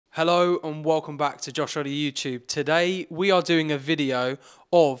Hello and welcome back to Josh on YouTube. Today we are doing a video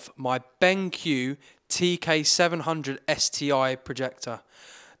of my BenQ TK700STi projector.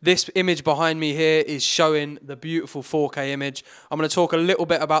 This image behind me here is showing the beautiful 4K image. I'm going to talk a little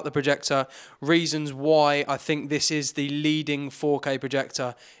bit about the projector, reasons why I think this is the leading 4K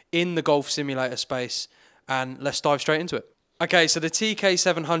projector in the golf simulator space, and let's dive straight into it. Okay, so the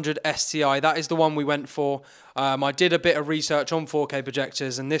TK700STi, that is the one we went for. I did a bit of research on 4K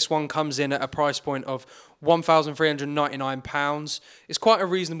projectors, and this one comes in at a price point of £1,399. It's quite a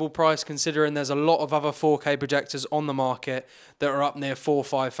reasonable price considering there's a lot of other 4K projectors on the market that are up near £4,000 or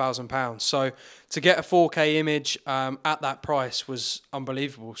 £5,000. So to get a 4K image at that price was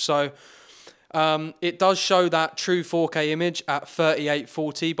unbelievable. So it does show that true 4K image at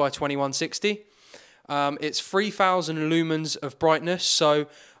 3840 by 2160. It's 3000 lumens of brightness, so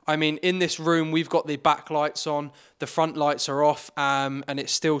I mean in this room we've got the backlights on, the front lights are off, and it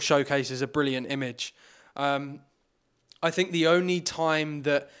still showcases a brilliant image. I think the only time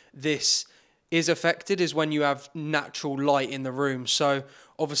that this is affected is when you have natural light in the room. So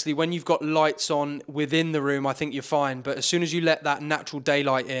obviously when you've got lights on within the room, I think you're fine, but as soon as you let that natural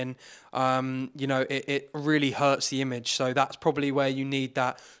daylight in, you know, it really hurts the image. So that's probably where you need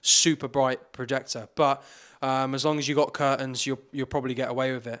that super bright projector. But as long as you've got curtains, you'll probably get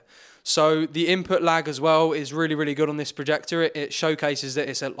away with it. So the input lag as well is really, really good on this projector. It showcases that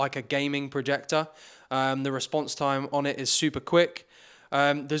it's like a gaming projector. The response time on it is super quick.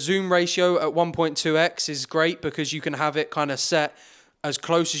 The zoom ratio at 1.2x is great because you can have it kind of set as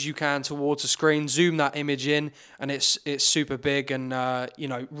close as you can towards the screen, zoom that image in, and it's super big and you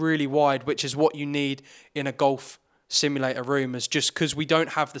know, really wide, which is what you need in a golf simulator room, is just because we don't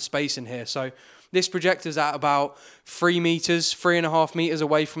have the space in here. So this projector's at about 3 meters, 3.5 meters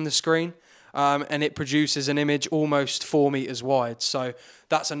away from the screen, and it produces an image almost 4 meters wide. So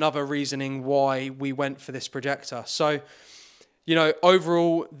that's another reasoning why we went for this projector. So, you know,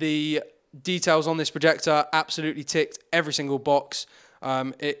 overall, the details on this projector absolutely ticked every single box.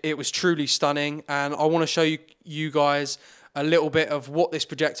 It was truly stunning, and I want to show you guys a little bit of what this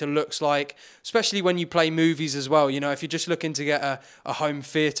projector looks like, especially when you play movies as well. You know, if you're just looking to get a home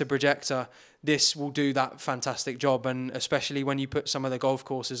theater projector, this will do that fantastic job, and especially when you put some of the golf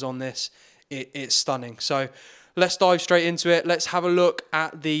courses on this, it's stunning. So let's dive straight into it. Let's have a look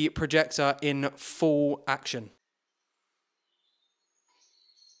at the projector in full action.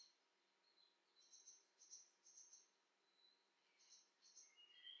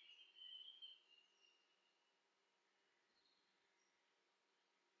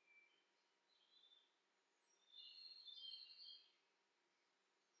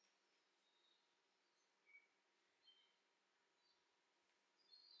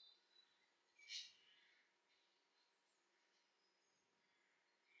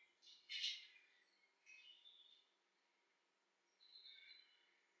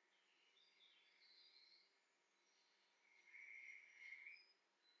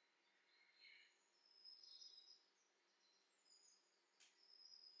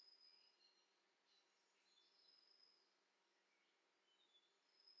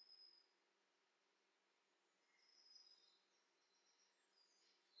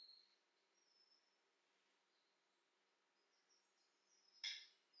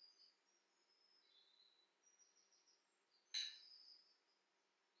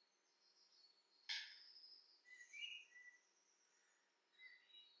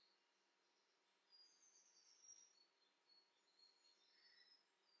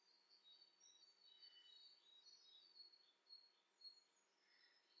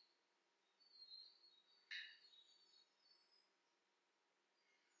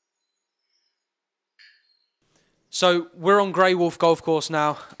 So we're on Grey Wolf Golf Course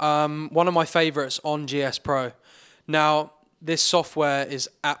now, one of my favourites on GS Pro. Now, this software is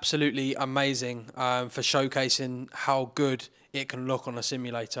absolutely amazing for showcasing how good it can look on a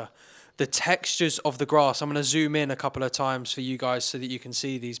simulator. The textures of the grass, I'm going to zoom in a couple of times for you guys so that you can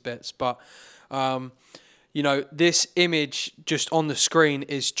see these bits, but you know, this image just on the screen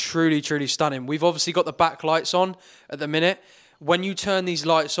is truly, truly stunning. We've obviously got the backlights on at the minute. When you turn these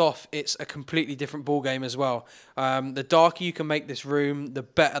lights off, it's a completely different ball game as well. The darker you can make this room, the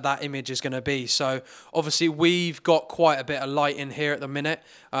better that image is going to be. So obviously we've got quite a bit of light in here at the minute,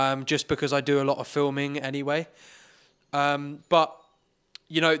 just because I do a lot of filming anyway. But,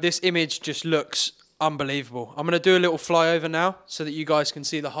 you know, this image just looks unbelievable. I'm going to do a little flyover now so that you guys can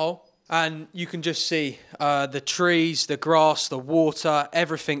see the hole. And you can just see the trees, the grass, the water,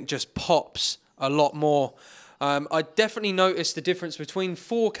 everything just pops a lot more. I definitely noticed the difference between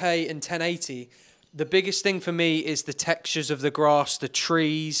 4K and 1080. The biggest thing for me is the textures of the grass, the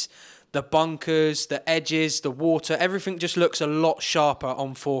trees, the bunkers, the edges, the water. Everything just looks a lot sharper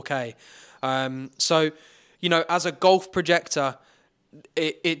on 4K. So, you know, as a golf projector,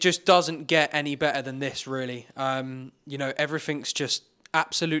 it just doesn't get any better than this, really. You know, everything's just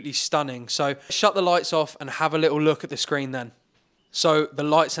absolutely stunning. So shut the lights off and have a little look at the screen then. So the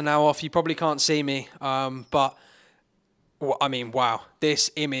lights are now off. You probably can't see me, but I mean, wow, this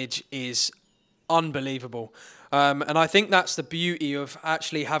image is unbelievable. And I think that's the beauty of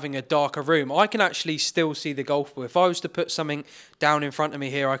actually having a darker room. I can actually still see the golf ball. If I was to put something down in front of me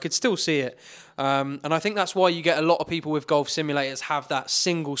here, I could still see it. And I think that's why you get a lot of people with golf simulators have that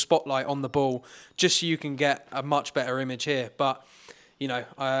single spotlight on the ball, just so you can get a much better image here. But, you know,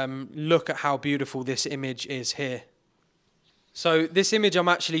 look at how beautiful this image is here. So this image I'm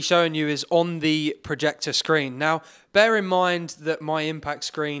actually showing you is on the projector screen. Now, bear in mind that my impact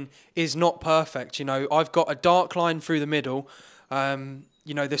screen is not perfect. You know, I've got a dark line through the middle.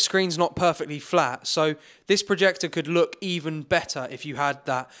 You know, the screen's not perfectly flat. So this projector could look even better if you had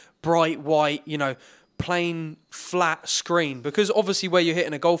that bright white, you know, plain flat screen. Because obviously where you're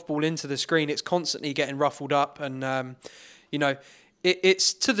hitting a golf ball into the screen, it's constantly getting ruffled up. And, you know,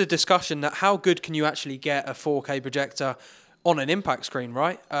 it's to the discussion that how good can you actually get a 4K projector on an impact screen,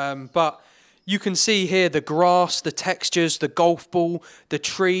 right? But you can see here the grass, the textures, the golf ball, the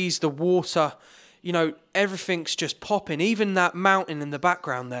trees, the water, you know, everything's just popping. Even that mountain in the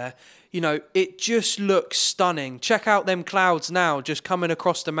background there, you know, it just looks stunning. Check out them clouds now just coming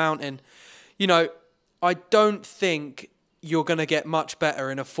across the mountain. You know, I don't think you're going to get much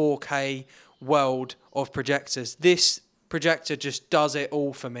better in a 4K world of projectors. This projector just does it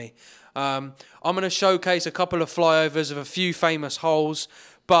all for me. I'm going to showcase a couple of flyovers of a few famous holes,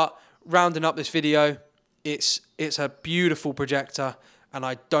 but rounding up this video, it's a beautiful projector, and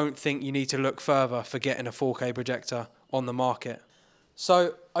I don't think you need to look further for getting a 4K projector on the market.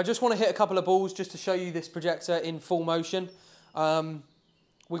 So I just want to hit a couple of balls just to show you this projector in full motion.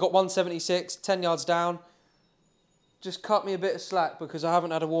 We got 176, 10 yards down. Just cut me a bit of slack because I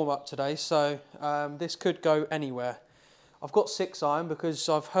haven't had a warm-up today, so this could go anywhere. I've got 6-iron because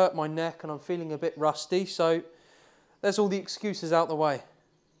I've hurt my neck and I'm feeling a bit rusty, so there's all the excuses out the way.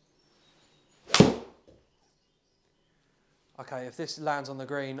 Okay, if this lands on the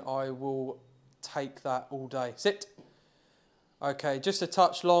green, I will take that all day. Sit. Okay, just a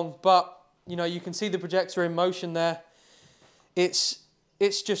touch long, but you know, you can see the projector in motion there. It's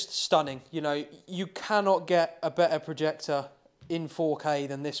just stunning. You know, you cannot get a better projector in 4K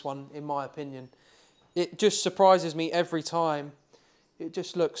than this one, in my opinion. It just surprises me every time. It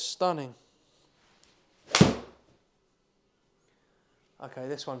just looks stunning. Okay,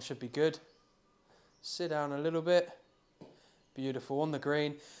 this one should be good. Sit down a little bit. Beautiful on the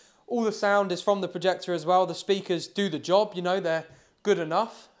green. All the sound is from the projector as well. The speakers do the job, you know, they're good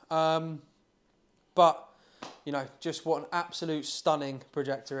enough. But, you know, just what an absolute stunning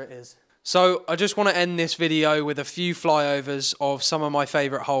projector it is. So I just want to end this video with a few flyovers of some of my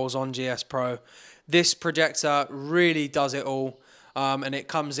favourite holes on GS Pro. This projector really does it all, and it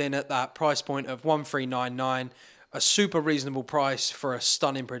comes in at that price point of 1399, a super reasonable price for a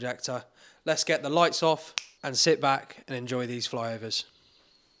stunning projector. Let's get the lights off and sit back and enjoy these flyovers.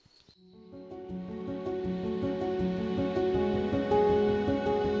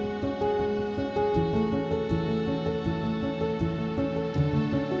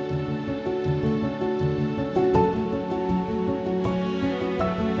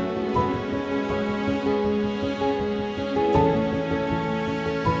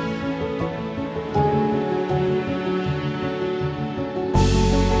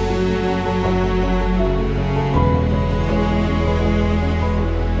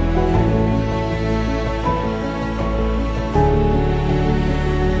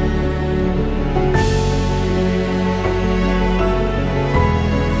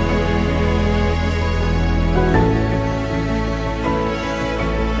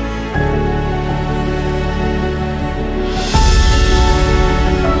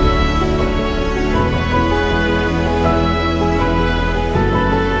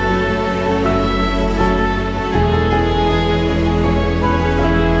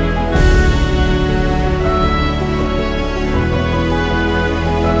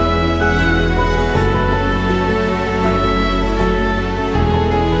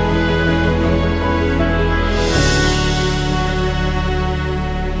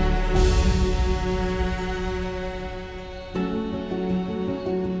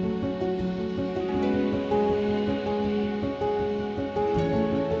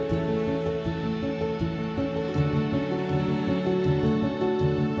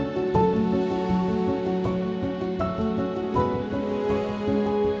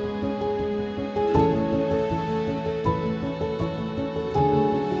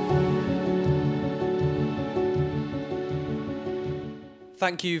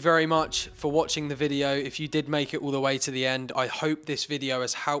 Thank you very much for watching the video. If you did make it all the way to the end, I hope this video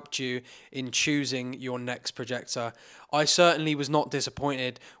has helped you in choosing your next projector. I certainly was not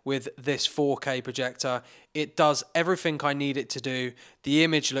disappointed with this 4K projector. It does everything I need it to do. The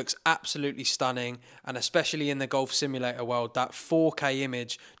image looks absolutely stunning, and especially in the golf simulator world, that 4K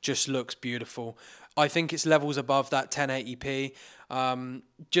image just looks beautiful. I think it's levels above that 1080p.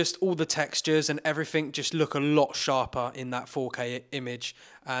 Just all the textures and everything just look a lot sharper in that 4K image,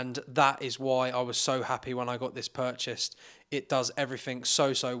 and that is why I was so happy when I got this purchased. It does everything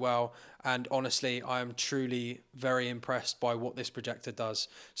so well, and honestly I am truly very impressed by what this projector does.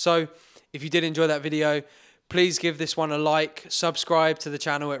 So if you did enjoy that video, please give this one a like, subscribe to the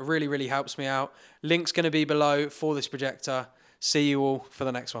channel, it really helps me out. Link's going to be below for this projector. See you all for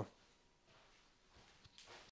the next one.